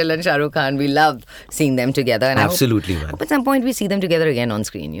films, Kajol and Shah Rukh Khan. We love seeing them together. And absolutely, man. At some point we see them together again on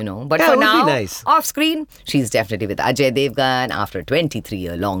screen, But yeah, for now, nice. Off screen, she's definitely with Ajay Devgan after a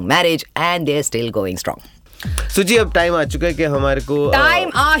 23-year-long marriage, and they're still going strong. Suji, अब time आ चुका है कि हमारे को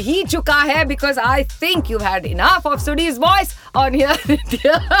time आ ही चुका है because I think you've had enough of Sudhi's voice on here with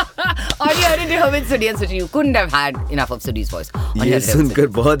Sudhi and Suchi. You couldn't have had enough of Sudhi's voice. ये सुनकर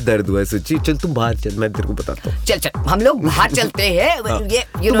बहुत दर्द हुआ सुची. चल तू बाहर चल, मैं तेरे को बताता हूँ. चल हम लोग बाहर चलते हैं.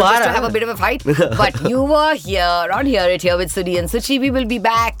 Just to have a bit of a fight. But you were here with Sudhi and Suchi. We will be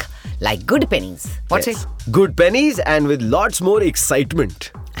back like good pennies. What's it? Good pennies and with lots more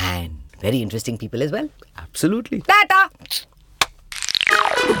excitement. And very interesting people as well. Absolutely. Tata!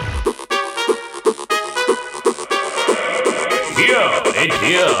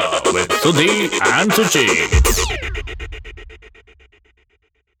 Here with Sudhi and Suchi.